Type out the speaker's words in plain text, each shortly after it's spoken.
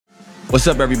What's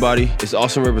up, everybody? It's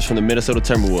Austin Rivers from the Minnesota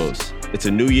Timberwolves. It's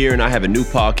a new year, and I have a new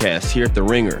podcast here at The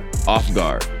Ringer, Off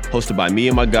Guard, hosted by me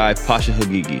and my guy, Pasha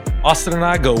Hagigi. Austin and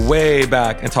I go way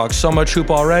back and talk so much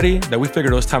hoop already that we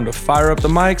figured it was time to fire up the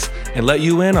mics and let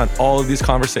you in on all of these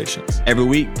conversations. Every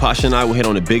week, Pasha and I will hit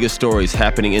on the biggest stories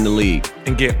happening in the league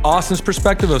and get Austin's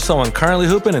perspective of someone currently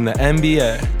hooping in the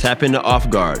NBA. Tap into Off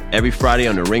Guard every Friday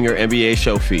on the Ringer NBA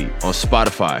show feed, on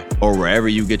Spotify, or wherever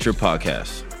you get your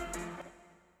podcasts.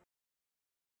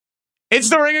 It's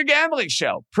the Ringer Gambling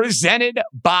Show, presented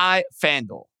by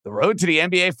FanDuel. The road to the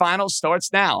NBA Finals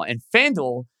starts now, and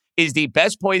FanDuel is the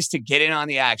best place to get in on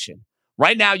the action.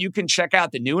 Right now, you can check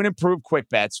out the new and improved Quick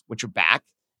Bets, which are back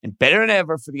and better than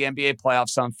ever for the NBA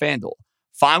playoffs on FanDuel.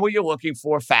 Find what you're looking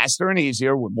for faster and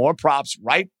easier with more props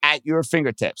right at your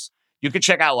fingertips. You can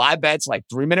check out live bets like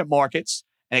 3-minute markets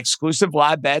and exclusive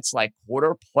live bets like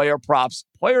quarter player props,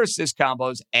 player assist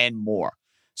combos, and more.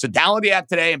 So download the app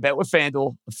today and bet with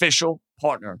FanDuel, official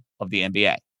partner of the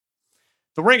NBA.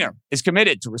 The Ringer is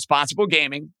committed to responsible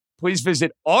gaming. Please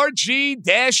visit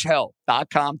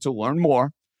rg-help.com to learn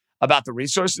more about the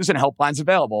resources and helplines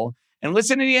available, and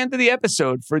listen to the end of the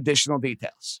episode for additional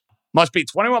details. Must be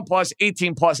 21 plus,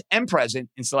 18 plus, and present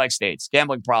in select states.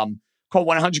 Gambling problem? Call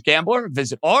 1-800-GAMBLER.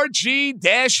 Visit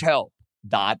rg-help.com.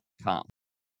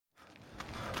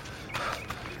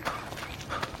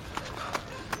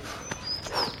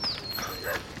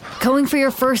 Going for your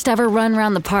first ever run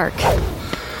around the park.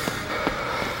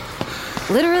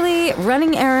 Literally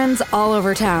running errands all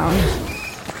over town.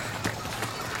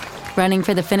 Running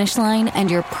for the finish line and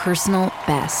your personal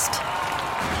best.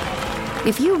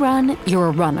 If you run, you're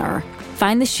a runner.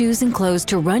 Find the shoes and clothes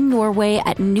to run your way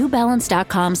at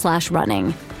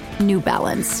newbalance.com/running. New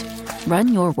Balance.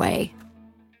 Run your way.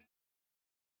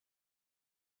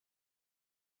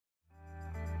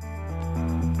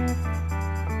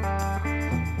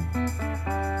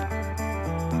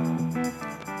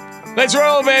 Let's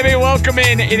roll, baby. Welcome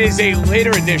in. It is a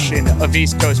later edition of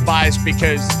East Coast Bias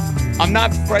because I'm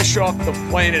not fresh off the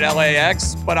plane at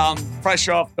LAX, but I'm fresh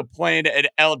off the plane at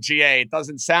LGA. It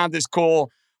doesn't sound as cool,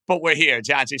 but we're here.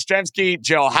 John Jastremski,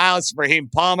 Joe House, Raheem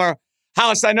Palmer.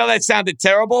 House, I know that sounded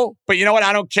terrible, but you know what?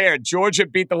 I don't care. Georgia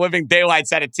beat the living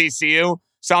daylights out of TCU,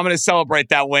 so I'm going to celebrate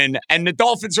that win. And the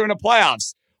Dolphins are in the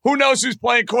playoffs. Who knows who's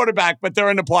playing quarterback, but they're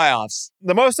in the playoffs.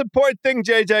 The most important thing,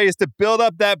 JJ, is to build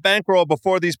up that bankroll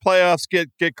before these playoffs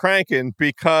get cranking,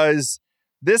 because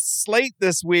this slate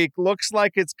this week looks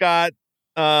like it's got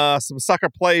some sucker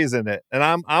plays in it, and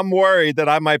I'm worried that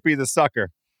I might be the sucker.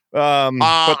 But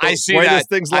I see way that. this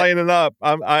thing's lining up,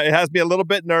 it has me a little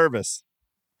bit nervous.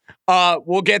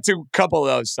 We'll get to a couple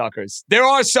of those suckers. There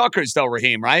are suckers, though,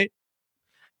 Raheem, right?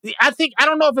 I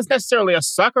don't know if it's necessarily a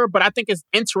sucker, but I think it's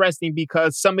interesting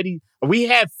because we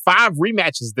had 5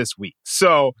 rematches this week.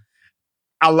 So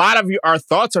a lot of our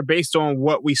thoughts are based on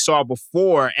what we saw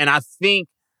before. And I think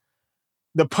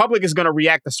the public is going to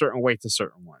react a certain way to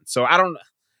certain ones. So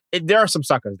there are some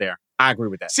suckers there. I agree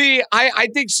with that. See, I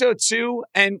think so too.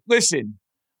 And listen,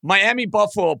 Miami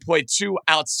Buffalo played 2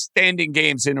 outstanding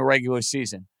games in the regular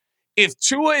season. If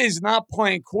Tua is not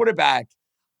playing quarterback,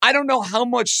 I don't know how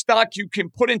much stock you can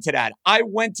put into that. I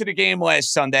went to the game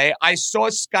last Sunday. I saw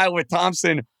Skylar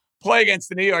Thompson play against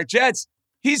the New York Jets.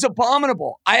 He's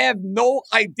abominable. I have no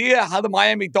idea how the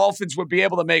Miami Dolphins would be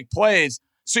able to make plays,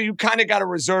 so you kind of got to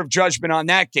reserve judgment on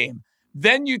that game.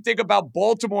 Then you think about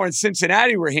Baltimore and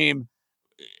Cincinnati, Raheem.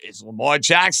 Is Lamar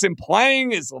Jackson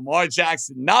playing? Is Lamar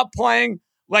Jackson not playing?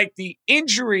 Like, the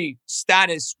injury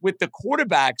status with the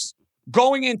quarterbacks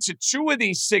going into 2 of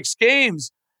these 6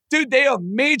 games, dude, they are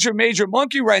major, major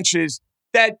monkey wrenches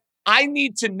that I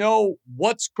need to know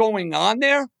what's going on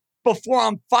there before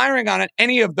I'm firing on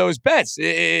any of those bets.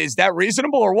 Is that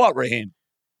reasonable or what, Raheem?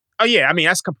 Oh, yeah. I mean,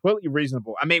 that's completely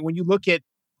reasonable. I mean, when you look at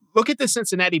the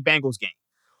Cincinnati Bengals game,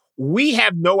 we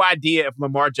have no idea if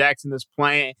Lamar Jackson is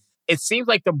playing. It seems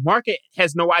like the market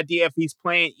has no idea if he's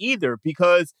playing either,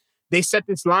 because they set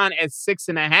this line at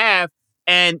 6.5,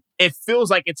 and it feels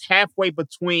like it's halfway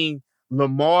between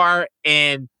Lamar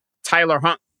and Tyler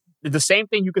Hunt. The same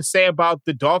thing you could say about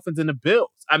the Dolphins and the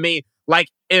Bills. I mean, like,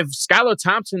 if Skylar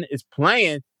Thompson is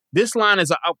playing, this line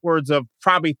is upwards of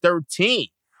probably 13.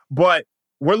 But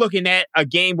we're looking at a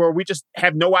game where we just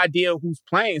have no idea who's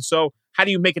playing. So how do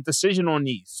you make a decision on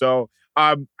these? So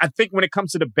I think when it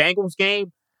comes to the Bengals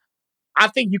game, I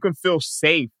think you can feel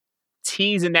safe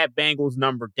teasing that Bengals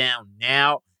number down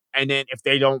now. And then if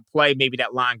they don't play, maybe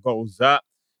that line goes up.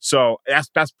 So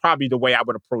that's probably the way I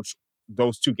would approach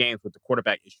those 2 games with the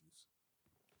quarterback issues.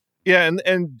 Yeah,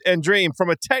 and Dream, from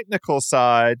a technical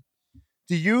side,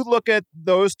 do you look at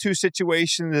those 2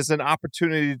 situations as an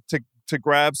opportunity to to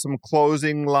grab some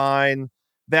closing line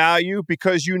value,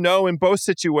 because you know in both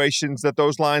situations that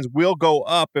those lines will go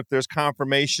up if there's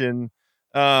confirmation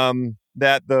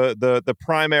that the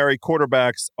primary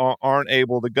quarterbacks aren't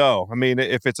able to go. I mean,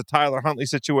 if it's a Tyler Huntley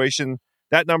situation,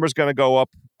 that number's going to go up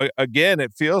again.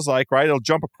 It feels like, right? It'll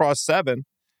jump across 7.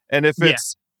 And if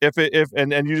it's if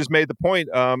you just made the point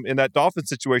in that Dolphins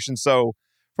situation. So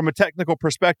from a technical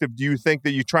perspective, do you think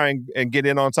that you try and get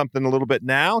in on something a little bit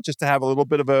now, just to have a little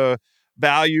bit of a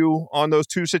value on those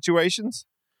two situations?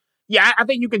 Yeah, I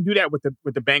think you can do that with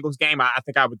the Bengals game. I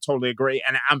think I would totally agree.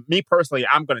 And me personally,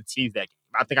 I'm going to tease that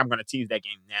game. I think I'm going to tease that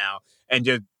game now.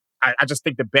 And I just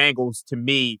think the Bengals, to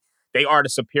me, they are the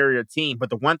superior team. But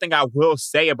the one thing I will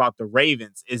say about the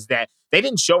Ravens is that they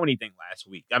didn't show anything last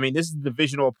week. I mean, this is a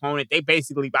divisional opponent. They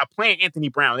basically, by playing Anthony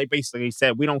Brown, they basically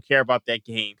said, we don't care about that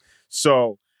game.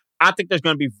 So I think there's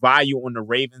going to be value on the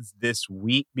Ravens this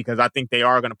week, because I think they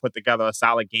are going to put together a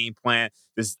solid game plan.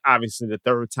 This is obviously the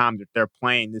third time that they're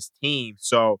playing this team.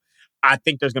 So I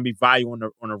think there's going to be value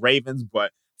on the Ravens.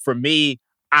 But for me,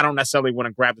 I don't necessarily want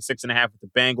to grab the 6.5 with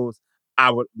the Bengals.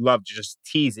 I would love to just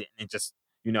tease it and just,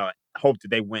 hope that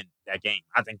they win that game.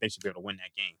 I think they should be able to win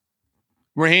that game.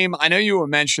 Raheem, I know you were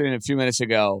mentioning a few minutes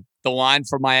ago the line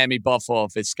for Miami Buffalo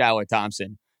if it's Skylar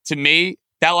Thompson. To me,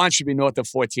 that line should be north of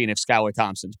 14 if Skylar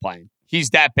Thompson's playing. He's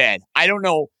that bad. I don't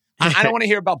know. I don't want to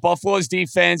hear about Buffalo's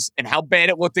defense and how bad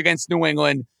it looked against New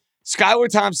England. Skylar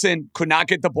Thompson could not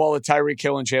get the ball to Tyreek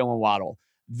Hill and Jalen Waddle.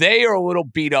 They are a little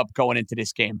beat up going into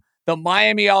this game. The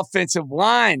Miami offensive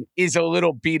line is a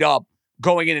little beat up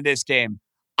going into this game.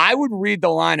 I would read the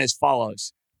line as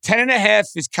follows. 10.5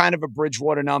 is kind of a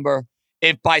Bridgewater number.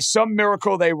 If by some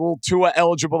miracle they rule Tua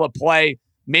eligible to play,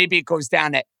 maybe it goes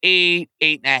down to 8,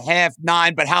 8.5,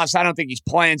 9. But House, I don't think he's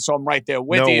playing, so I'm right there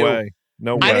with you.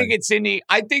 No way. I think it's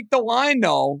I think the line,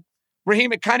 though,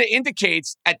 Raheem, it kind of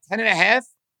indicates at 10.5,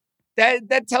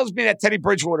 that tells me that Teddy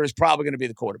Bridgewater is probably going to be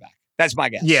the quarterback. That's my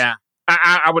guess. Yeah,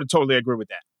 I would totally agree with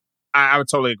that. I would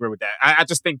totally agree with that. I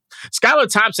just think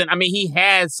Skylar Thompson, I mean, he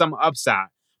has some upside,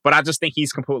 but I just think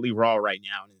he's completely raw right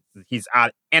now. He's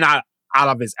out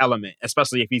of his element,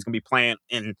 especially if he's going to be playing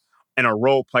in a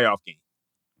role playoff game.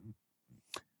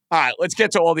 All right, let's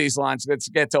get to all these lines. Let's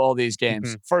get to all these games.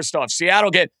 Mm-hmm. First off,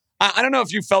 Seattle I don't know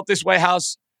if you felt this way,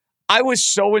 House. I was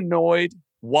so annoyed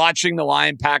watching the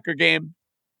Lion-Packer game,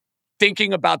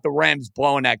 thinking about the Rams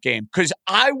blowing that game, because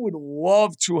I would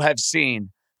love to have seen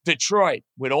Detroit,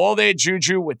 with all their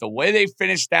juju, with the way they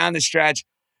finished down the stretch.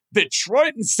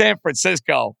 Detroit and San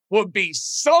Francisco would be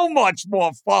so much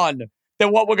more fun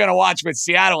than what we're going to watch with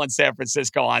Seattle and San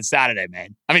Francisco on Saturday,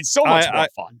 man. I mean, so much more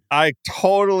fun. I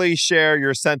totally share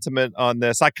your sentiment on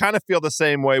this. I kind of feel the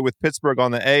same way with Pittsburgh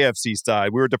on the AFC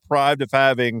side. We were deprived of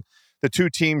having the two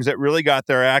teams that really got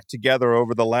their act together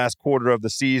over the last quarter of the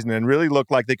season and really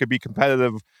looked like they could be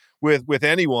competitive with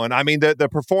anyone. I mean, the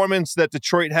performance that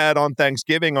Detroit had on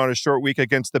Thanksgiving on a short week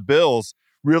against the Bills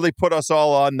really put us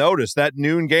all on notice. That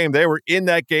noon game, they were in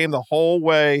that game the whole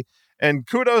way. And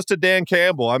kudos to Dan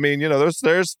Campbell. I mean,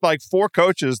 there's like 4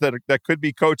 coaches that could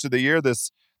be coach of the year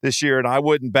this year, and I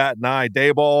wouldn't bat an eye.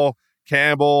 Daboll,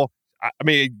 Campbell. I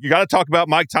mean, you got to talk about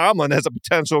Mike Tomlin as a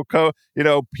potential coach.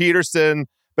 Peterson.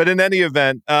 But in any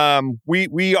event,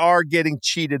 we are getting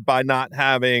cheated by not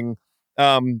having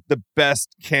the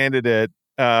best candidate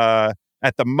at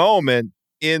the moment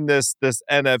in this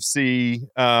NFC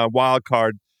wild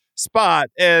card spot,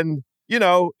 and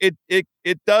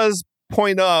it does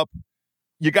point up.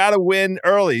 You got to win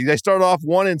early. They start off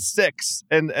 1-6,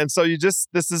 and so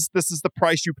this is the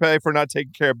price you pay for not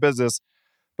taking care of business.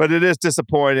 But it is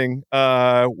disappointing.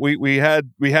 We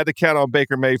had to count on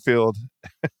Baker Mayfield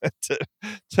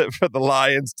for the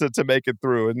Lions to make it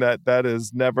through, and that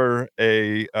is never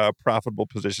a profitable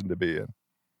position to be in.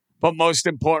 But most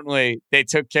importantly, they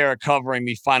took care of covering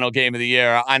the final game of the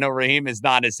year. I know Raheem is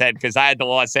nodding his head because I had the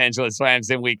Los Angeles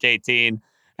Rams in Week 18.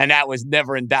 And that was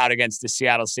never in doubt against the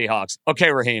Seattle Seahawks.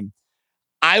 Okay, Raheem,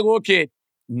 I look at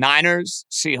Niners,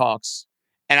 Seahawks,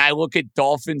 and I look at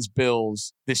Dolphins,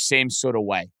 Bills the same sort of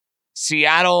way.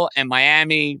 Seattle and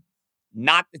Miami,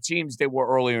 not the teams they were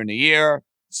earlier in the year.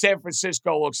 San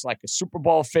Francisco looks like a Super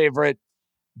Bowl favorite.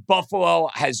 Buffalo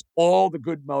has all the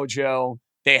good mojo.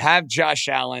 They have Josh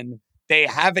Allen. They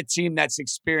have a team that's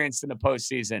experienced in the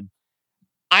postseason.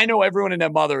 I know everyone and their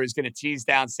mother is going to tease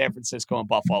down San Francisco and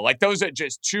Buffalo. Like, those are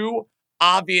just two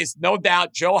obvious, no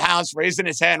doubt. Joe House raising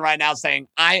his hand right now saying,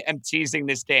 I am teasing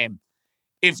this game.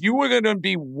 If you were going to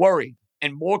be worried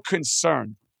and more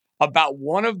concerned about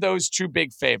one of those two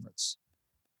big favorites,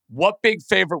 what big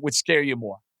favorite would scare you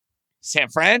more? San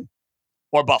Fran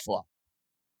or Buffalo?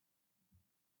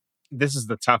 This is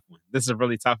the tough one. This is a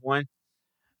really tough one.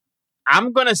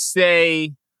 I'm going to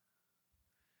say,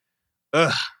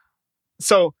 I'll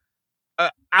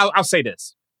say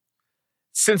this.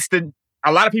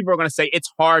 A lot of people are going to say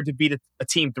it's hard to beat a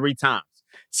team 3 times.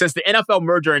 Since the NFL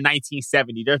merger in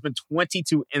 1970, there's been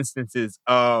 22 instances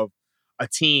of a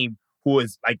team who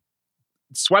has like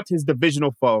swept his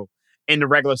divisional foe in the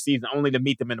regular season only to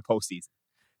meet them in the postseason.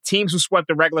 Teams who swept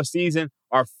the regular season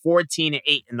are 14-8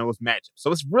 in those matchups.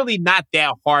 So it's really not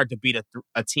that hard to beat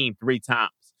a team 3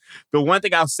 times. The one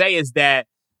thing I'll say is that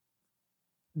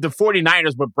the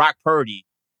 49ers with Brock Purdy,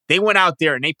 they went out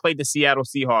there and they played the Seattle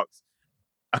Seahawks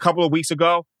a couple of weeks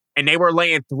ago, and they were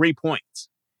laying 3 points.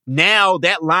 Now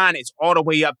that line is all the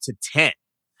way up to 10.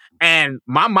 And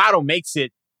my model makes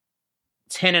it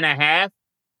 10.5.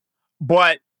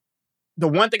 But the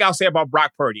one thing I'll say about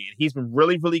Brock Purdy, and he's been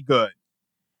really, really good,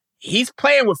 he's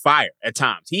playing with fire at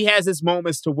times. He has his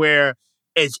moments to where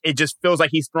it just feels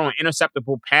like he's throwing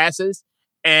interceptable passes,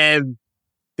 and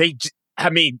the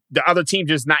other team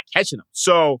just not catching them.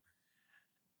 So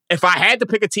if I had to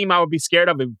pick a team I would be scared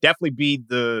of, it would definitely be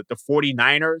the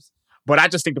 49ers. But I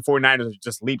just think the 49ers are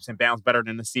just leaps and bounds better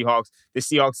than the Seahawks. The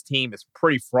Seahawks team is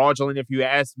pretty fraudulent, if you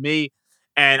ask me.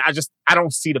 And I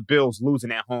don't see the Bills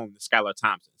losing at home to Skylar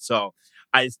Thompson. So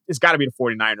it's got to be the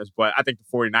 49ers. But I think the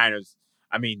 49ers,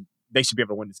 they should be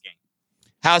able to win this game.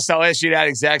 House, I'll ask you that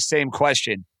exact same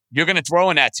question. You're going to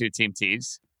throw in that 2-team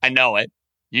tease. I know it.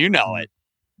 You know it.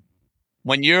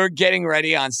 When you're getting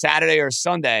ready on Saturday or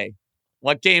Sunday,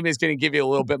 what game is going to give you a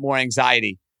little bit more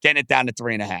anxiety? Getting it down to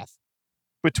 3.5.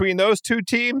 Between those two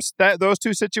teams, those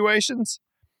two situations,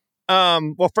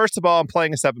 well, first of all, I'm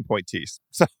playing a 7-point tease.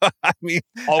 So, and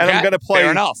I'm going to play.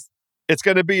 Fair enough. It's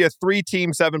going to be a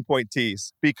 3-team 7-point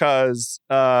tease because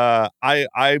I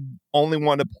only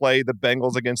want to play the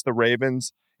Bengals against the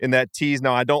Ravens in that tease.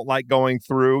 Now, I don't like going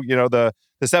through, the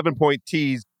 7-point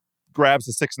tease grabs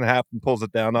the 6.5 and pulls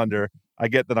it down under. I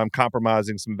get that I'm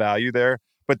compromising some value there,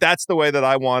 but that's the way that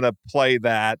I want to play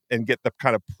that and get the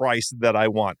kind of price that I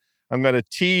want. I'm going to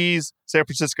tease San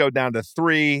Francisco down to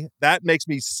 3. That makes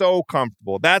me so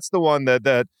comfortable. That's the one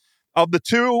that of the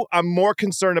two, I'm more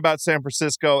concerned about San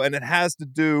Francisco, and it has to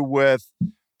do with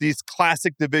these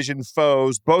classic division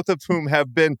foes, both of whom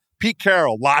have been Pete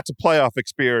Carroll, lots of playoff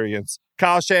experience.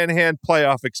 Kyle Shanahan,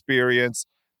 playoff experience.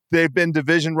 They've been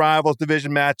division rivals,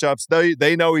 division matchups.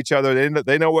 They know each other.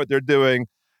 They know what they're doing.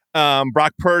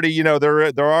 Brock Purdy,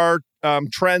 there are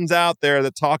trends out there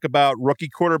that talk about rookie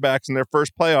quarterbacks in their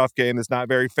first playoff game that's not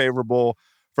very favorable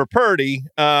for Purdy.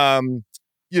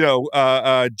 Geno,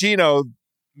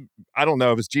 I don't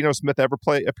know if Geno Smith ever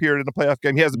appeared in a playoff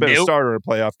game. He hasn't been a starter in a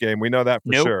playoff game. We know that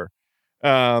for sure.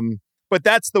 But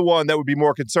that's the one that would be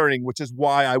more concerning, which is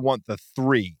why I want the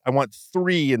 3. I want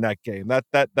 3 in that game.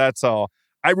 That's all.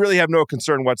 I really have no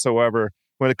concern whatsoever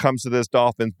when it comes to this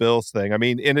Dolphins-Bills thing.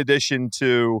 In addition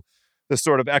to the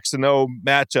sort of X and O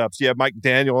matchups, you have Mike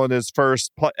Daniel in his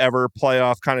first ever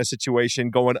playoff kind of situation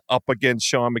going up against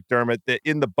Sean McDermott.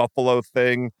 In the Buffalo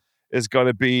thing is going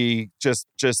to be just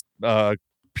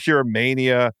pure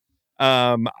mania.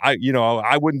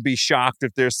 I wouldn't be shocked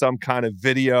if there's some kind of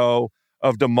video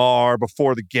of DeMar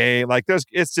before the game.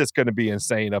 It's just going to be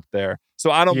insane up there. So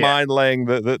I don't mind laying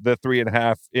the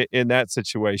 3.5 in that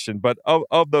situation. But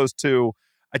of those two,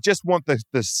 I just want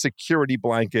the security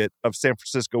blanket of San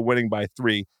Francisco winning by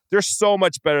 3. They're so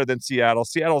much better than Seattle.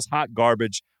 Seattle's hot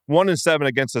garbage. 1-7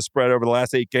 against the spread over the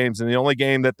last 8 games, and the only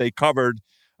game that they covered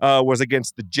was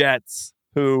against the Jets,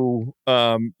 who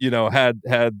had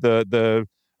the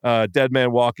dead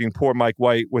man walking poor Mike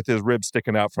White with his ribs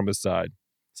sticking out from his side.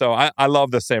 So I love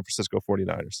the San Francisco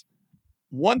 49ers.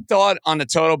 One thought on the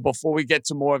total before we get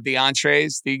to more of the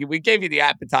entrees. We gave you the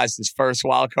appetizers first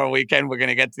wildcard weekend. We're going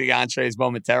to get to the entrees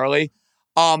momentarily.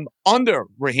 Under,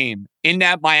 Raheem, in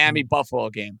that Miami-Buffalo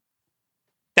game.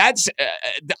 That's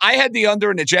I had the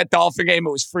under in the Jet-Dolphin game.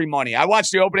 It was free money. I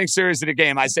watched the opening series of the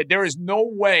game. I said, there is no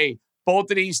way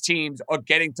both of these teams are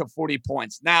getting to 40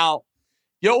 points. Now,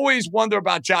 you always wonder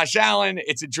about Josh Allen.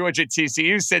 It's a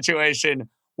Georgia-TCU situation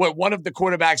where one of the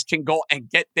quarterbacks can go and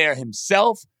get there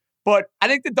himself. But I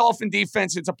think the Dolphin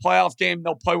defense, it's a playoff game.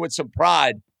 They'll play with some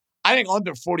pride. I think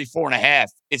under 44.5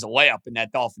 is a layup in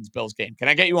that Dolphins-Bills game. Can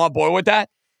I get you on board with that?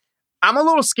 I'm a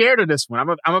little scared of this one. I'm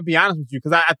going to be honest with you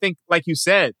because I think, like you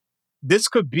said, this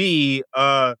could be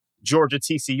a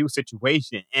Georgia-TCU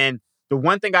situation. And the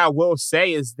one thing I will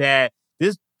say is that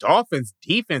this Dolphins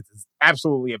defense is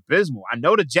absolutely abysmal. I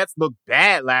know the Jets looked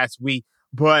bad last week,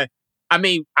 but, I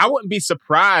wouldn't be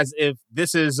surprised if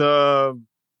this is a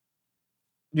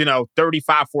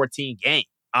 35-14 game.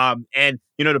 And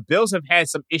the Bills have had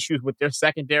some issues with their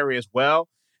secondary as well.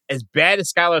 As bad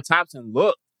as Skylar Thompson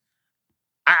looked,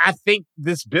 I think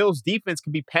this Bills defense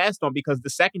can be passed on because the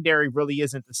secondary really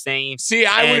isn't the same. See,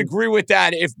 I would agree with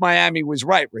that if Miami was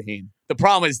right, Raheem. The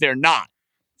problem is they're not.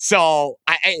 So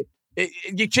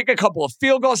you kick a couple of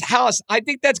field goals. House, I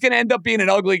think that's going to end up being an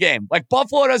ugly game. Like,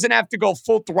 Buffalo doesn't have to go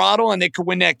full throttle, and they could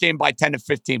win that game by 10 to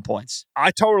 15 points.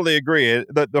 I totally agree.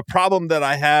 The problem that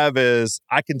I have is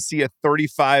I can see a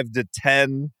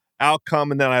 35-10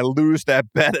 outcome, and then I lose that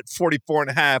bet at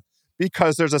 44.5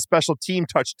 because there's a special team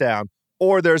touchdown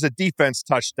or there's a defense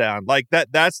touchdown. Like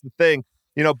that's the thing.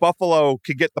 You know, Buffalo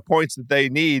could get the points that they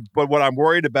need, but what I'm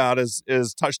worried about is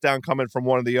touchdown coming from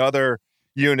one of the other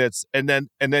units, and then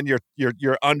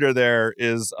your under there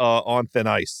is on thin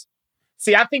ice.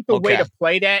 See, I think the way to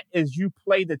play that is you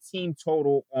play the team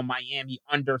total on Miami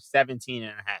under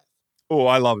 17.5. Oh,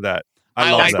 I love that.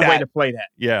 I love that's that. the way to play that.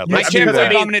 Yeah, I can't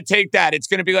believe I'm going to take that. It's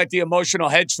going to be like the emotional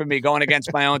hedge for me going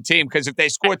against my own team, because if they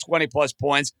score 20-plus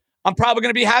points, I'm probably going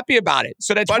to be happy about it.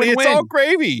 So that's win-win. It's all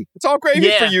gravy. It's all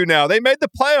gravy for you now. They made the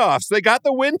playoffs. They got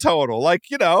the win total. Like,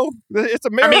 you know, it's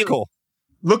a miracle.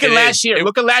 Look at last year.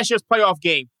 Look at last year's playoff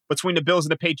game between the Bills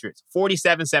and the Patriots,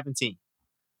 47-17.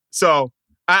 So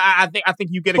I think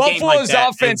you get a game like that. Buffalo's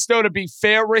offense, though, to be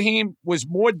fair, Raheem, was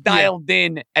more dialed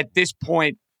in at this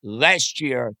point last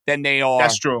year than they are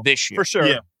this year. For sure.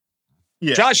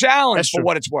 Yeah. Josh Allen, for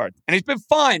what it's worth. And he's been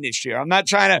fine this year. I'm not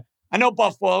trying to – I know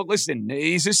Buffalo, listen,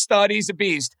 he's a stud. He's a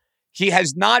beast. He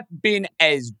has not been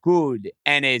as good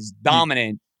and as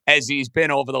dominant as he's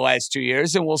been over the last 2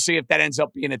 years, and we'll see if that ends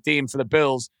up being a theme for the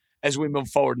Bills as we move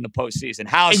forward in the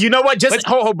postseason. And you know what? Just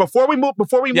hold, before we move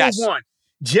on,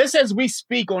 just as we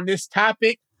speak on this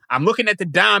topic, I'm looking at the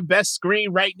Don Best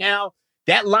screen right now.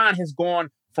 That line has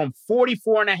gone from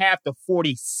 44.5 to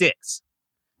 46.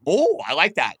 Oh, I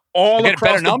like that. All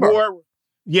across the board.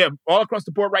 Yeah, all across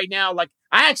the board right now. Like,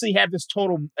 I actually have this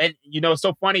total, and you know, it's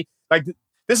so funny. Like,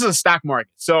 this is a stock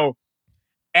market. So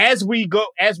as we go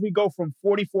from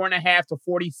 44.5 to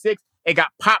 46, it got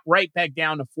popped right back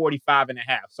down to 45.5.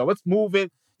 So it's moving.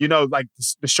 You know, like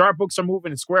the sharp books are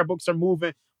moving, the square books are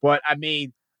moving. But I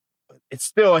mean, it's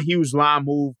still a huge line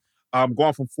move.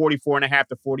 Going from 44.5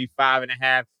 to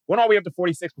 45.5. Went all the way up to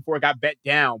 46 before it got bet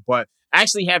down. But I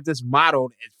actually have this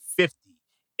modeled at 50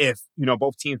 if, you know,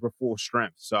 both teams were full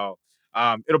strength. So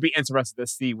it'll be interesting to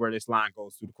see where this line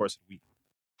goes through the course of the week.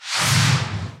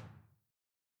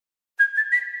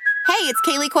 Hey, it's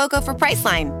Kaylee Cuoco for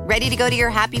Priceline. Ready to go to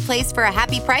your happy place for a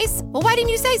happy price? Well, why didn't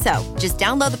you say so? Just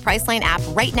download the Priceline app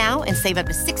right now and save up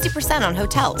to 60% on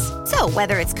hotels. So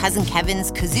whether it's Cousin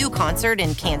Kevin's Kazoo Concert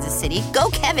in Kansas City,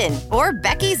 go Kevin, or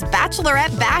Becky's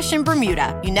Bachelorette Bash in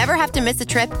Bermuda, you never have to miss a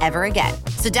trip ever again.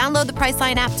 So download the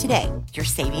Priceline app today. Your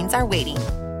savings are waiting.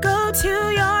 Go to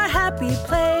your happy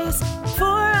place for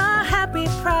a happy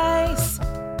price.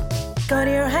 Go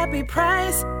to your happy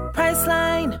price,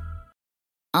 Priceline.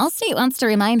 Allstate wants to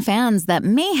remind fans that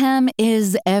mayhem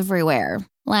is everywhere.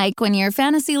 Like when your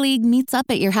fantasy league meets up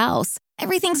at your house.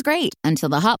 Everything's great until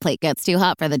the hot plate gets too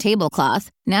hot for the tablecloth.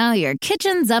 Now your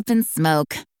kitchen's up in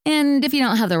smoke. And if you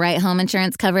don't have the right home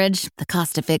insurance coverage, the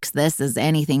cost to fix this is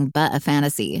anything but a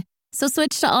fantasy. So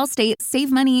switch to Allstate,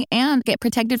 save money, and get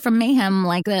protected from mayhem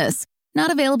like this. Not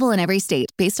available in every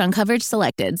state based on coverage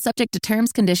selected, subject to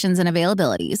terms, conditions, and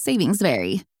availability. Savings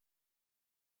vary.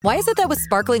 Why is it that with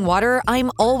sparkling water, I'm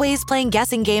always playing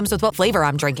guessing games with what flavor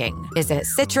I'm drinking? Is it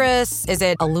citrus? Is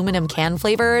it aluminum can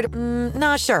flavored?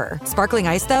 Not sure. Sparkling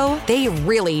Ice, though, they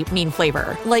really mean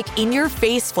flavor. Like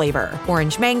in-your-face flavor.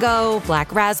 Orange mango,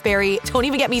 black raspberry. Don't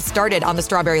even get me started on the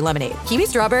strawberry lemonade. Kiwi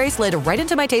Strawberry slid right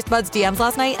into my taste buds DMs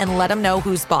last night and let them know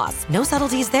who's boss. No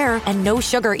subtleties there, and no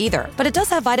sugar either. But it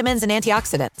does have vitamins and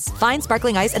antioxidants. Find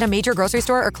Sparkling Ice at a major grocery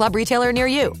store or club retailer near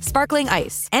you. Sparkling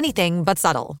Ice. Anything but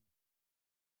subtle.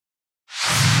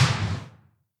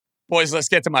 Boys, let's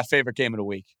get to my favorite game of the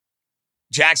week.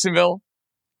 Jacksonville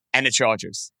and the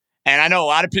Chargers. And I know a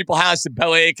lot of people have some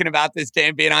belly aching about this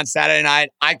game being on Saturday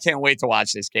night. I can't wait to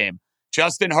watch this game.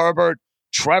 Justin Herbert,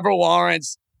 Trevor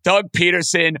Lawrence, Doug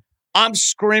Peterson. I'm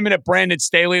screaming at Brandon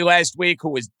Staley last week,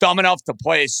 who was dumb enough to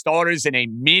play his starters in a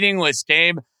meaningless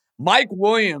game. Mike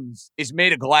Williams is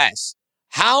made of glass.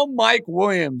 How Mike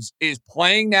Williams is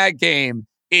playing that game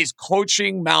is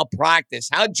coaching malpractice.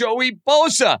 How Joey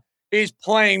Bosa is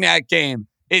playing that game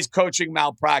is coaching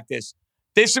malpractice.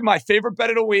 This is my favorite bet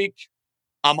of the week.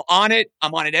 I'm on it.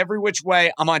 I'm on it every which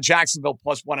way. I'm on Jacksonville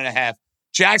plus 1.5.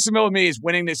 Jacksonville, to me, is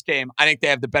winning this game. I think they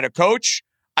have the better coach.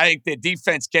 I think their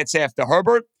defense gets after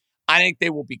Herbert. I think they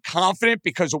will be confident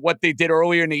because of what they did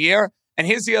earlier in the year. And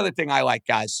here's the other thing I like,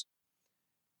 guys.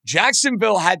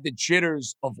 Jacksonville had the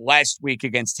jitters of last week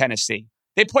against Tennessee.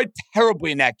 They played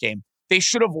terribly in that game. They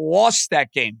should have lost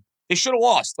that game. They should have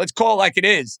lost. Let's call it like it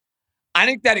is. I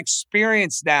think that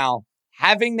experience now,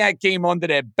 having that game under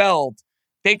their belt,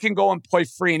 they can go and play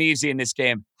free and easy in this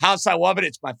game. House, I love it.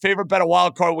 It's my favorite bet of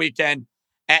wild card weekend.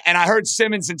 And I heard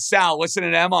Simmons and Sal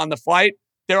listening to them on the flight.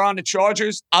 They're on the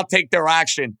Chargers. I'll take their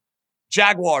action.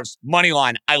 Jaguars, money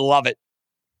line. I love it.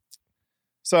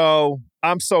 So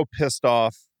I'm so pissed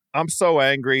off. I'm so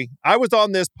angry. I was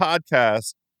on this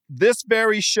podcast, this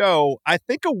very show, I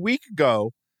think a week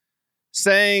ago,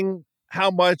 saying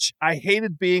how much I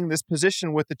hated being in this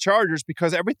position with the Chargers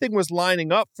because everything was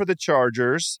lining up for the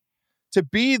Chargers to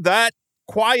be that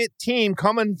quiet team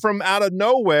coming from out of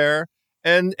nowhere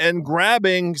and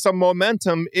grabbing some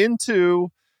momentum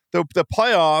into the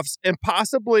playoffs and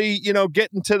possibly,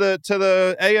 getting to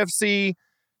the AFC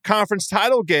conference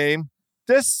title game.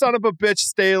 This son of a bitch,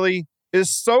 Staley, is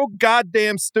so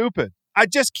goddamn stupid. I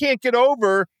just can't get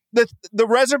over the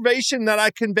reservation that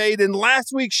I conveyed in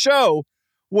last week's show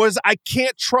was I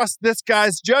can't trust this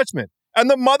guy's judgment. And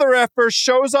the mother effer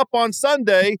shows up on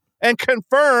Sunday and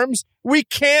confirms we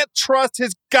can't trust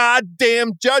his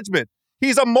goddamn judgment.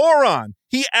 He's a moron.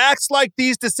 He acts like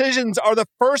these decisions are the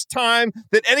first time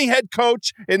that any head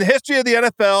coach in the history of the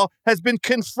NFL has been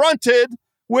confronted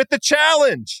with the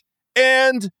challenge.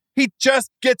 And he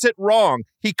just gets it wrong.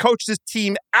 He coached his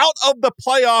team out of the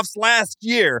playoffs last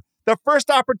year. The first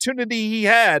opportunity he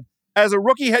had as a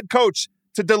rookie head coach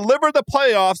to deliver the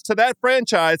playoffs to that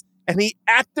franchise, and he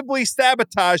actively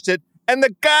sabotaged it. And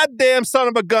the goddamn son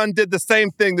of a gun did the same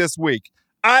thing this week.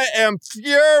 I am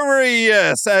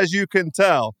furious, as you can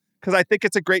tell, because I think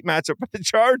it's a great matchup for the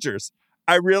Chargers.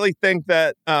 I really think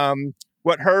that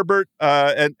what Herbert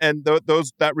and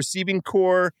that receiving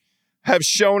core have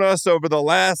shown us over the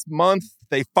last month,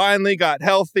 they finally got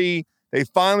healthy. They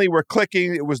finally were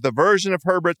clicking. It was the version of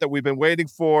Herbert that we've been waiting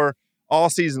for all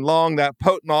season long, that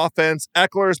potent offense.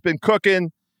 Eckler's been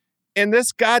cooking. And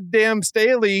this goddamn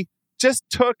Staley just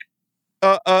took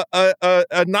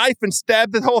a knife and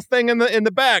stabbed the whole thing in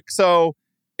the back. So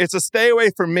it's a stay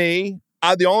away from me.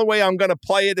 The only way I'm going to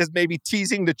play it is maybe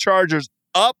teasing the Chargers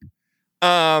up.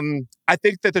 I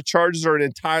think that the Chargers are an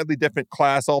entirely different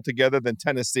class altogether than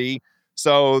Tennessee.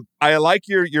 So I like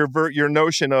your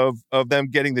notion of them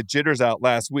getting the jitters out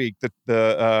last week,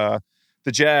 the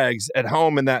Jags at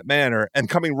home in that manner and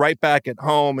coming right back at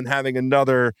home and having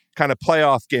another kind of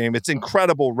playoff game. It's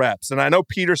incredible reps. And I know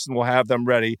Peterson will have them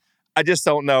ready. I just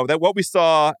don't know that what we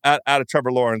saw out of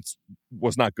Trevor Lawrence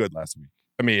was not good last week.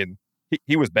 I mean,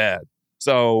 he was bad.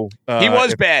 So he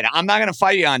was bad. I'm not going to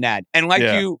fight you on that. And like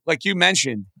you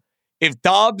mentioned, if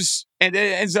Dobbs and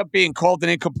it ends up being called an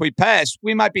incomplete pass,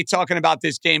 we might be talking about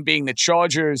this game being the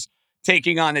Chargers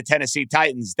taking on the Tennessee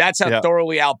Titans. That's how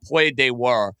thoroughly outplayed they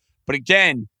were. But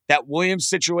again, that Williams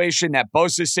situation, that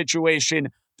Bosa situation,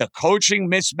 the coaching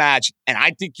mismatch, and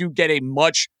I think you get a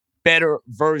much better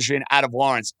version out of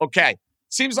Lawrence. Okay,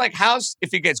 seems like House,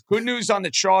 if he gets good news on the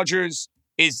Chargers,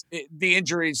 is the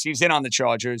injuries, he's in on the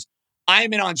Chargers.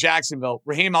 I'm in on Jacksonville.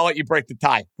 Raheem, I'll let you break the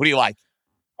tie. What do you like?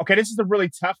 Okay, this is a really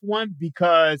tough one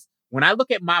because when I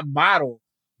look at my model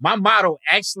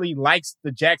actually likes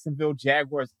the Jacksonville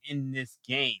Jaguars in this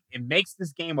game. It makes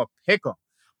this game a pick'em.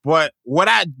 But what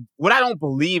I don't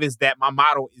believe is that my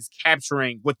model is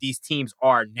capturing what these teams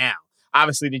are now.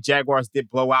 Obviously, the Jaguars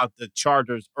did blow out the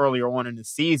Chargers earlier on in the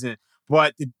season,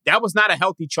 but that was not a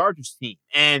healthy Chargers team.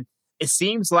 And it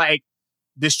seems like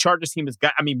this Chargers team has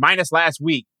got, minus last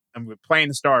week, and we're playing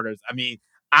the starters.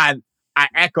 I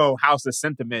echo House's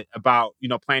sentiment about,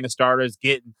 playing the starters,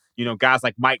 getting, guys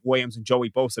like Mike Williams and Joey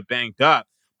Bosa banged up.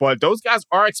 But those guys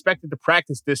are expected to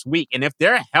practice this week. And if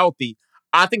they're healthy,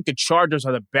 I think the Chargers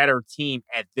are the better team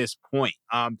at this point.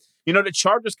 The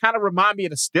Chargers kind of remind me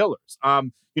of the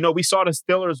Steelers. We saw the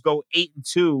Steelers go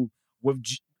 8-2 with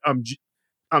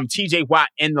TJ Watt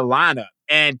in the lineup.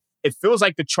 And it feels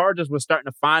like the Chargers were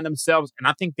starting to find themselves. And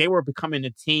I think they were becoming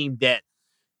a team that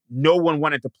no one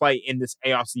wanted to play in this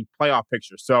AFC playoff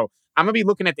picture. So I'm going to be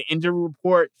looking at the injury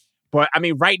report. But,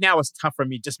 right now it's tough for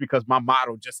me just because my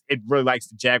model it really likes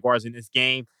the Jaguars in this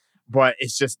game. But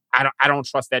it's just, I don't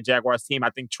trust that Jaguars team. I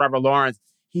think Trevor Lawrence,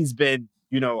 he's been,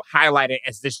 highlighted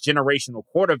as this generational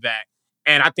quarterback.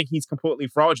 And I think he's completely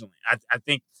fraudulent. I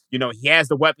think, he has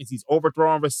the weapons. He's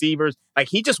overthrowing receivers. Like,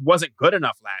 he just wasn't good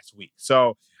enough last week.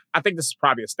 So I think this is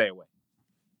probably a stay away.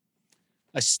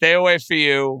 A stay away for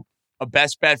you, a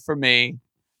best bet for me.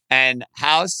 And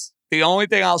House, the only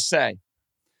thing I'll say,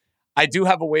 I do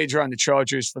have a wager on the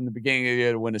Chargers from the beginning of the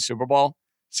year to win the Super Bowl.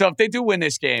 So if they do win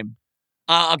this game,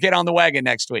 I'll get on the wagon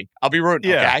next week. I'll be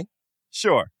rooting, okay?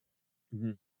 Sure.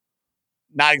 Mm-hmm.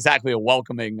 Not exactly a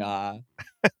welcoming,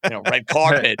 red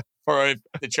carpet for if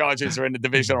the Chargers are in the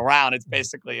divisional round. It's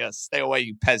basically a stay away,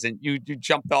 you peasant. You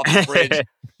jumped off the bridge.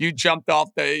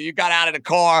 You got out of the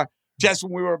car just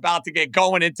when we were about to get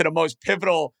going into the most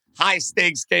pivotal,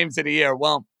 high-stakes games of the year.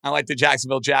 Well, I like the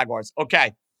Jacksonville Jaguars.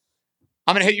 Okay.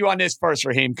 I'm going to hit you on this first,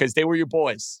 Raheem, because they were your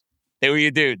boys. They were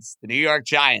your dudes, the New York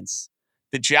Giants.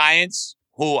 The Giants,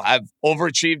 who have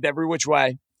overachieved every which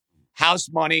way. House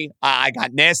money. I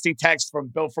got nasty texts from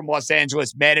Bill from Los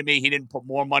Angeles mad at me. He didn't put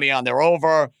more money on their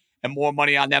over and more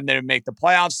money on them than make the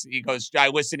playoffs. He goes, I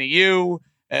listen to you.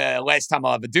 Last time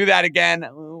I'll ever do that again.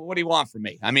 What do you want from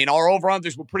me? I mean, our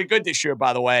over-unders were pretty good this year,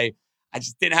 by the way. I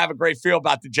just didn't have a great feel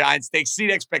about the Giants. They exceed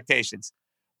expectations.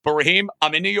 But Raheem,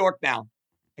 I'm in New York now.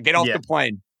 I get off the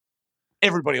plane.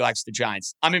 Everybody likes the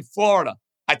Giants. I'm in Florida.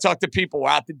 I talk to people. We're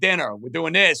out to dinner. We're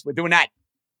doing this. We're doing that.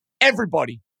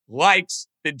 Everybody likes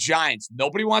the Giants.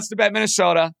 Nobody wants to bet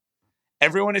Minnesota.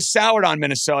 Everyone is soured on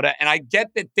Minnesota. And I get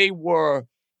that they were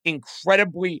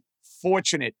incredibly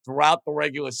fortunate throughout the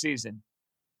regular season.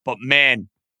 But, man,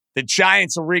 the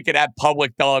Giants are wreaking that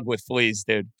public dog with fleas,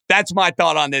 dude. That's my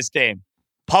thought on this game.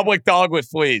 Public dog with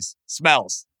fleas.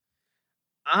 Smells.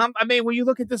 I mean, when you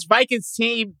look at this Vikings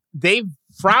team, they've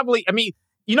probably,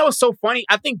 you know what's so funny?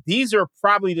 I think these are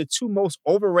probably the two most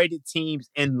overrated teams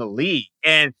in the league.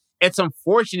 And it's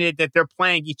unfortunate that they're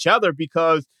playing each other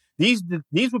because these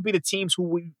would be the teams who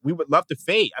we would love to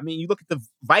fade. I mean, you look at the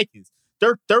Vikings.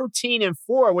 They're 13-4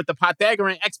 with the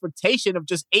Pythagorean expectation of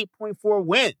just 8.4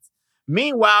 wins.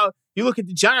 Meanwhile, you look at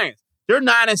the Giants. They're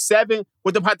 9-7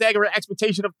 with the Pythagorean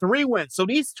expectation of 3 wins. So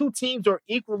these two teams are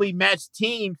equally matched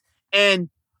teams. And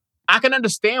I can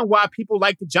understand why people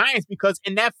like the Giants because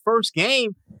in that first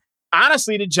game,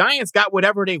 honestly, the Giants got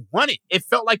whatever they wanted. It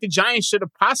felt like the Giants should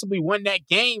have possibly won that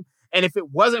game. And if it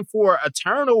wasn't for a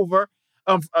turnover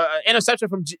of interception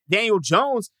from Daniel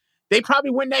Jones, they probably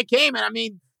win that game. And I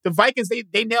mean, the Vikings,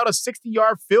 they nailed a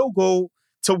 60-yard field goal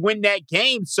to win that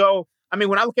game. So, I mean,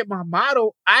 when I look at my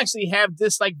model, I actually have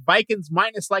this like Vikings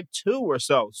minus like 2 or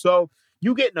so. So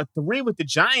you getting a 3 with the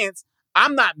Giants,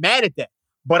 I'm not mad at that.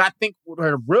 But I think where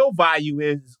the real value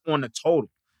is on the total.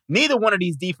 Neither one of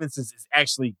these defenses is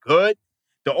actually good.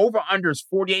 The over-under is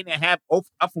 48.5,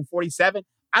 up from 47.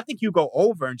 I think you go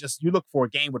over and just you look for a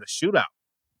game with a shootout.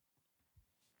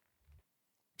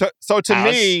 So to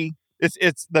me,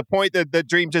 it's the point that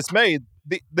Dream just made.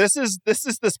 This is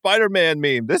the Spider-Man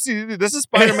meme. This is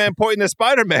Spider-Man pointing to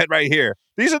Spider-Man right here.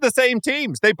 These are the same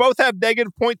teams. They both have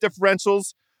negative point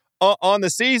differentials on the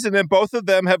season, and both of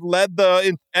them have led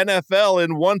the NFL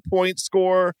in 1-point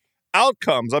score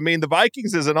outcomes. I mean, the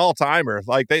Vikings is an all-timer.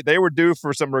 Like they were due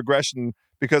for some regression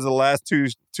because of the last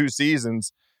two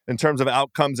seasons in terms of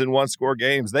outcomes in 1-score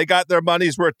games. They got their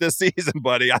money's worth this season,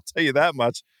 buddy. I'll tell you that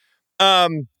much.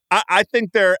 I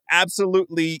think they're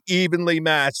absolutely evenly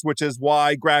matched, which is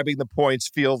why grabbing the points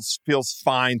feels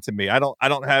fine to me. I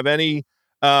don't have any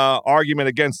argument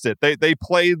against it. They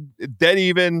played dead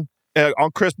even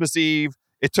on Christmas Eve.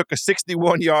 It took a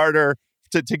 61-yarder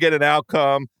to get an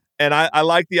outcome, and I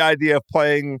like the idea of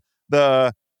playing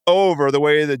the over the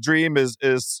way the Dream is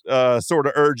sort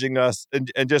of urging us, and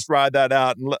just ride that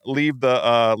out and leave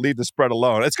the spread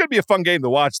alone. It's going to be a fun game to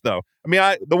watch, though. I mean,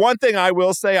 the one thing I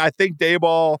will say, I think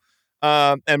Daboll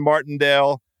and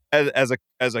Martindale as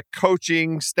a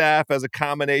coaching staff, as a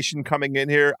combination coming in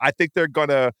here, I think they're going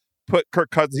to put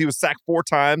Kirk Cousins. He was sacked 4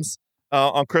 times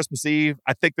on Christmas Eve.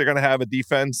 I think they're going to have a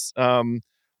defense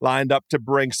lined up to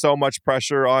bring so much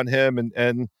pressure on him,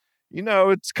 and you know,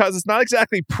 it's because it's not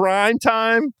exactly prime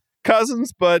time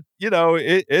Cousins, but you know,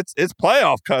 it's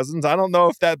playoff Cousins. I don't know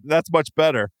if that's much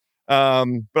better,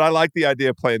 but I like the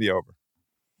idea of playing the over.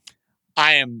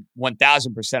 I am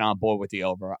 1,000% on board with the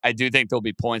over. I do think there'll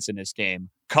be points in this game.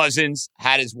 Cousins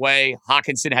had his way.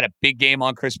 Hawkinson had a big game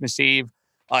on Christmas Eve.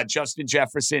 Justin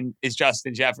Jefferson is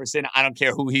Justin Jefferson. I don't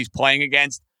care who he's playing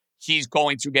against. He's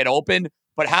going to get open.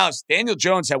 But House, Daniel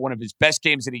Jones had one of his best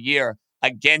games of the year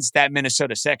against that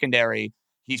Minnesota secondary.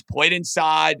 He's played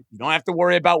inside. You don't have to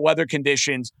worry about weather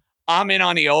conditions. I'm in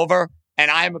on the over,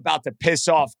 and I am about to piss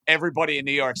off everybody in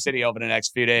New York City over the next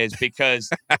few days because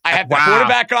I have the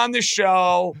quarterback on the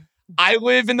show. I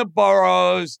live in the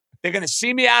boroughs. They're going to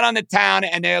see me out on the town,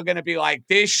 and they're going to be like,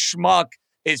 this schmuck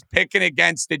is picking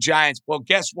against the Giants. Well,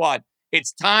 guess what?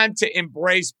 It's time to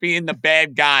embrace being the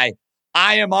bad guy.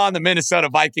 I am on the Minnesota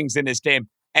Vikings in this game,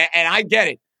 and I get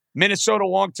it. Minnesota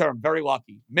long-term, very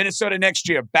lucky. Minnesota next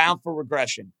year, bound for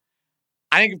regression.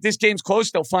 I think if this game's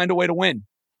close, they'll find a way to win.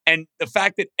 And the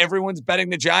fact that everyone's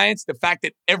betting the Giants, the fact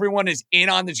that everyone is in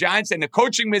on the Giants, and the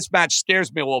coaching mismatch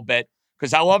scares me a little bit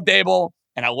because I love Daboll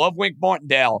and I love Wink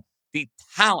Martindale. The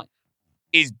talent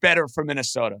is better for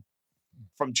Minnesota.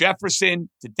 from Jefferson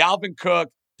to Dalvin Cook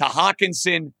to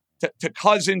Hawkinson to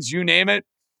Cousins, you name it.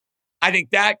 I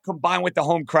think that combined with the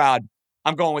home crowd,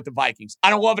 I'm going with the Vikings. I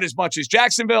don't love it as much as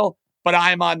Jacksonville, but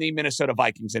I am on the Minnesota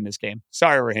Vikings in this game.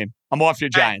 Sorry, Raheem. I'm off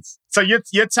your Giants. So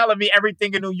you're telling me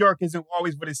everything in New York isn't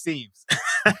always what it seems.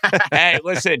 Hey,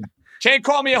 listen, can't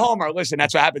call me a homer. Listen,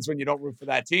 that's what happens when you don't root for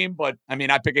that team. But, I mean,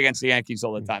 I pick against the Yankees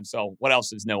all the time. So what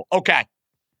else is new? Okay,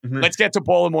 let's get to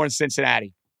Baltimore and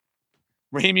Cincinnati.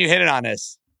 Raheem, you hit it on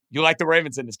this. You like the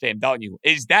Ravens in this game, don't you?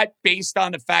 Is that based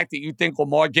on the fact that you think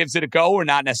Lamar gives it a go or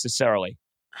not necessarily?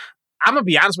 I'm gonna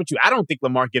be honest with you. I don't think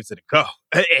Lamar gives it a go.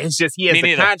 It's just he has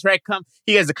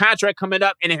the contract coming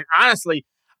up, and honestly,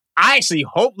 I actually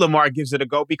hope Lamar gives it a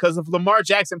go because if Lamar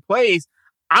Jackson plays,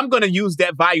 I'm gonna use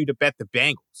that value to bet the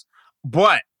Bengals.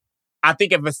 But I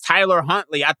think if it's Tyler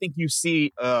Huntley, I think you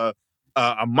see a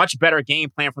much better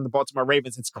game plan from the Baltimore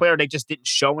Ravens. It's clear they just didn't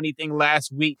show anything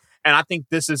last week, and I think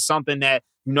this is something that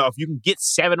if you can get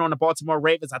 7 on the Baltimore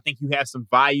Ravens, I think you have some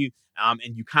value,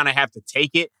 and you kind of have to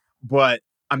take it, but.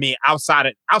 I mean,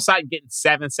 outside getting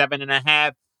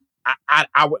 7.5,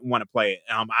 I wouldn't want to play it.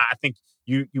 I think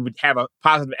you would have a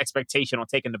positive expectation on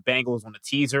taking the Bengals on the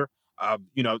teaser.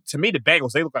 To me, the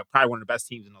Bengals, they look like probably one of the best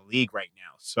teams in the league right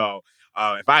now. So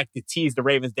if I could tease the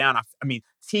Ravens down,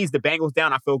 tease the Bengals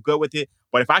down, I feel good with it.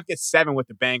 But if I get 7 with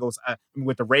the Bengals,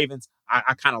 with the Ravens,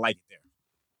 I kind of like it there.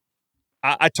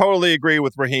 I totally agree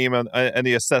with Raheem and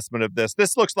the assessment of this.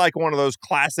 This looks like one of those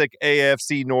classic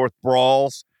AFC North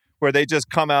brawls where they just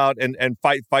come out and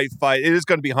fight. It is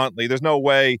going to be Huntley. There's no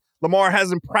way. Lamar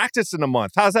hasn't practiced in a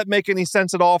month. How does that make any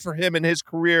sense at all for him in his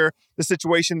career, the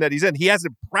situation that he's in? He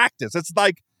hasn't practiced. It's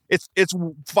like, it's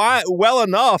fine, well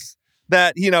enough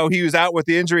that, he was out with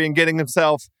the injury and getting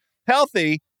himself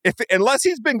healthy. Unless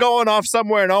he's been going off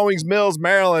somewhere in Owings Mills,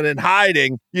 Maryland and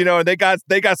hiding, and they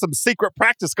got some secret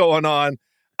practice going on.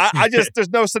 I just, there's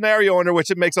no scenario under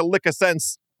which it makes a lick of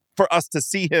sense for us to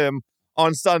see him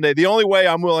on Sunday. The only way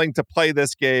I'm willing to play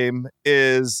this game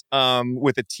is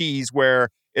with a tease where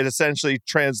it essentially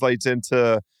translates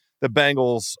into the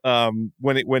Bengals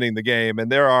winning the game. And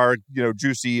there are,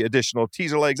 juicy additional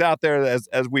teaser legs out there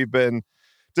as we've been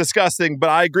discussing. But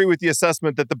I agree with the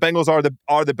assessment that the Bengals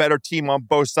are the better team on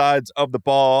both sides of the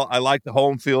ball. I like the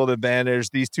home field advantage.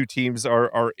 These two teams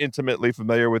are intimately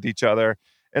familiar with each other.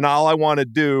 And all I want to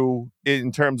do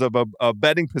in terms of a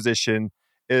betting position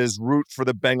is root for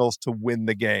the Bengals to win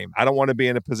the game. I don't want to be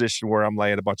in a position where I'm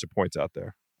laying a bunch of points out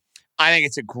there. I think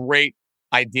it's a great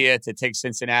idea to take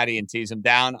Cincinnati and tease them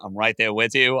down. I'm right there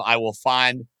with you. I will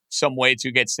find some way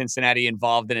to get Cincinnati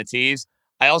involved in a tease.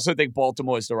 I also think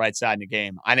Baltimore is the right side in the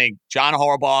game. I think John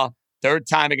Harbaugh, third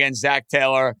time against Zach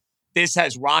Taylor. This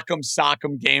has rock'em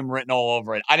sock'em game written all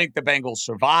over it. I think the Bengals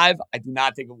survive. I do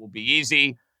not think it will be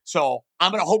easy. So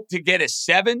I'm going to hope to get a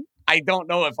 7. I don't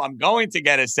know if I'm going to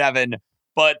get a 7,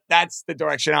 but that's the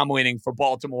direction I'm leaning for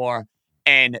Baltimore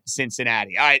and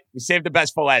Cincinnati. All right, we saved the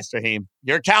best for last, Raheem.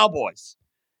 Your Cowboys.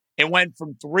 It went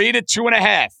from 3 to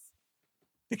 2.5.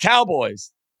 The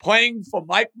Cowboys playing for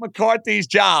Mike McCarthy's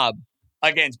job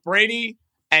against Brady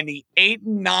and the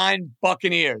 8-9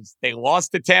 Buccaneers. They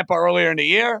lost to Tampa earlier in the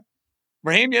year.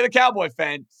 Raheem, you're the Cowboy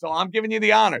fan, so I'm giving you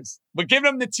the honors. But give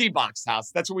him the T-Box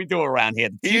house. That's what we do around here.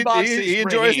 The T-Box he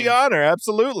enjoys the honor,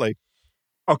 absolutely.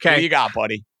 Okay. What you got,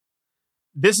 buddy?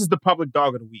 This is the public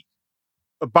dog of the week.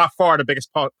 By far the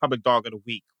biggest public dog of the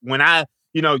week. When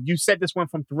you said this went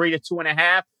from 3 to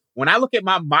 2.5. When I look at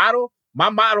my model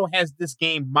has this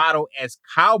game modeled as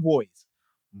Cowboys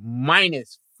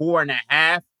minus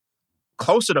 4.5,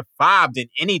 closer to 5 than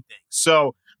anything.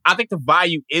 So I think the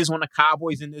value is on the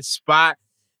Cowboys in this spot.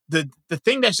 The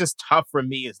thing that's just tough for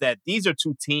me is that these are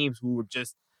two teams who are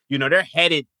just, they're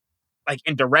headed like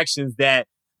in directions that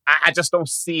I just don't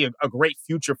see a great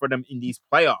future for them in these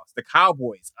playoffs. The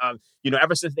Cowboys,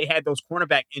 ever since they had those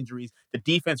cornerback injuries, the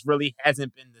defense really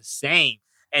hasn't been the same.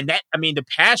 And the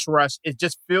pass rush, it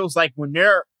just feels like when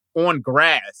they're on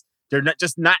grass, they're not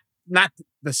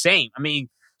the same.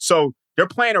 So they're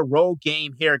playing a road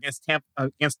game here against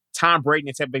Tom Brady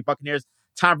and Tampa Bay Buccaneers.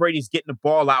 Tom Brady's getting the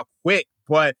ball out quick,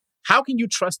 but how can you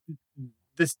trust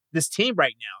this team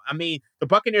right now? The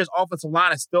Buccaneers offensive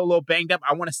line is still a little banged up.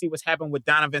 I want to see what's happened with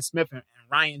Donovan Smith and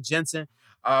Ryan Jensen.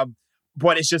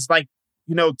 But it's just like,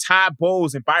 Todd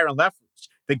Bowles and Byron Leftwich,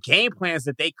 the game plans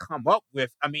that they come up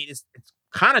with, it's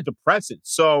kind of depressing.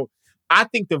 So I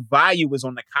think the value is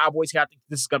on the Cowboys here. I think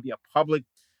this is going to be a public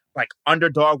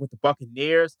underdog with the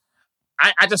Buccaneers.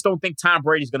 I just don't think Tom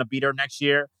Brady's going to be there next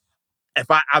year. I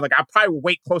probably will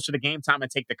wait closer to game time and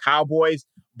take the Cowboys,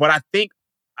 but I think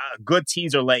a good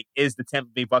teaser leg is the Tampa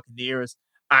Bay Buccaneers.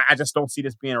 I just don't see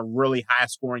this being a really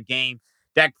high-scoring game.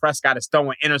 Dak Prescott is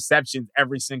throwing interceptions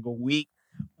every single week.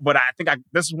 But I think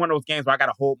this is one of those games where I got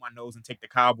to hold my nose and take the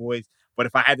Cowboys. But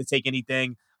if I had to take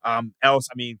anything else,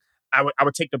 I mean, I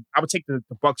would take the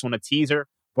Bucs on a teaser.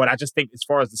 But I just think as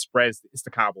far as the spreads, it's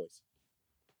the Cowboys.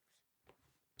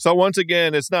 So once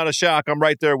again, it's not a shock. I'm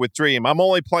right there with Dream. I'm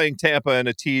only playing Tampa in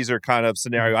a teaser kind of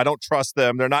scenario. I don't trust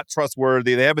them. They're not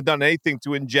trustworthy. They haven't done anything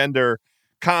to engender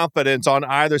confidence on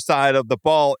either side of the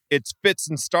ball. It's fits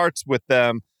and starts with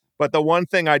them. But the one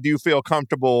thing I do feel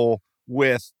comfortable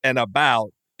with and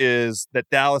about is that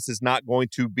Dallas is not going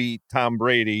to beat Tom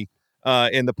Brady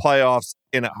in the playoffs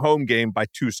in a home game by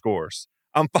 2 scores.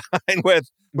 I'm fine with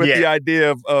the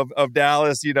idea of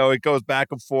Dallas. You know, it goes back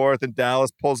and forth and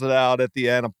Dallas pulls it out at the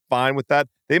end. I'm fine with that.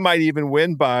 They might even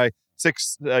win by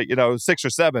 6 or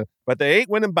 7, but they ain't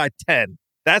winning by 10.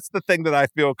 That's the thing that I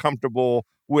feel comfortable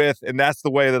with, and that's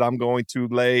the way that I'm going to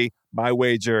lay my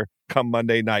wager come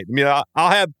Monday night. I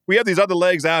mean, we have these other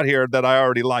legs out here that I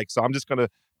already like, so I'm just going to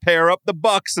pair up the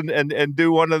Bucs and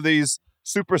do one of these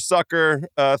super sucker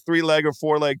 3-leg or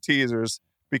 4-leg teasers.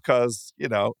 Because,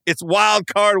 it's wild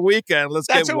card weekend. Let's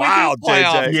get wild,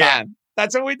 JJ. Yeah,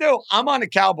 that's what we do. I'm on the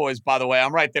Cowboys, by the way.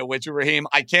 I'm right there with you, Raheem.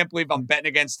 I can't believe I'm betting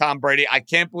against Tom Brady. I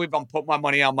can't believe I'm putting my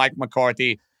money on Mike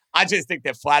McCarthy. I just think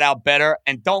they're flat out better.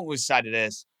 And don't lose sight of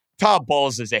this. Todd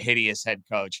Bowles is a hideous head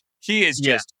coach. He is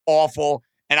just awful.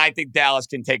 And I think Dallas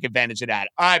can take advantage of that.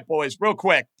 All right, boys, real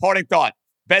quick. Parting thought.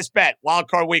 Best bet, wild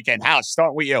card weekend. House,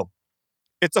 start with you.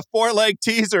 It's a 4-leg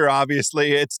teaser,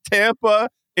 obviously. It's Tampa.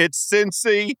 It's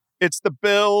Cincy, it's the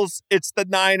Bills, it's the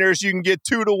Niners. You can get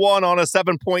 2-1 on a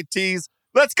 7-point tease.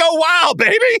 Let's go wild,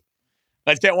 baby.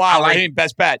 Let's get wild. Raheem,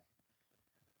 best bet.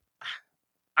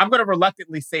 I'm going to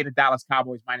reluctantly say the Dallas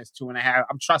Cowboys -2.5.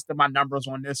 I'm trusting my numbers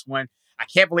on this one. I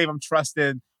can't believe I'm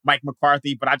trusting Mike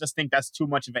McCarthy, but I just think that's too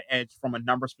much of an edge from a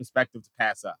numbers perspective to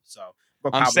pass up. So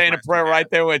I'm saying a prayer right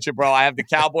there with you, bro. I have the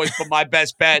Cowboys, but my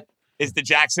best bet is the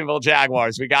Jacksonville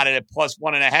Jaguars. We got it at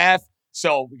 +1.5.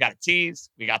 So we got a tease,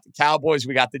 we got the Cowboys,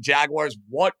 we got the Jaguars.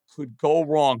 What could go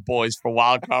wrong, boys, for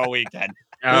Wild Card Weekend?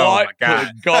 What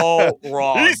could go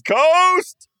wrong? East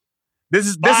Coast! This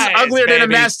is uglier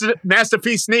than a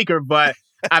masterpiece sneaker, but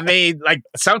I mean, like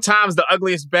sometimes the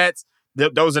ugliest bets,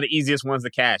 those are the easiest ones to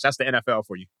cash. That's the NFL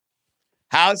for you.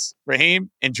 House, Raheem,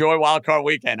 enjoy Wild Card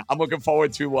Weekend. I'm looking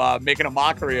forward to making a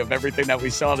mockery of everything that we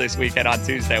saw this weekend on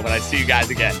Tuesday when I see you guys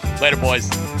again. Later, boys.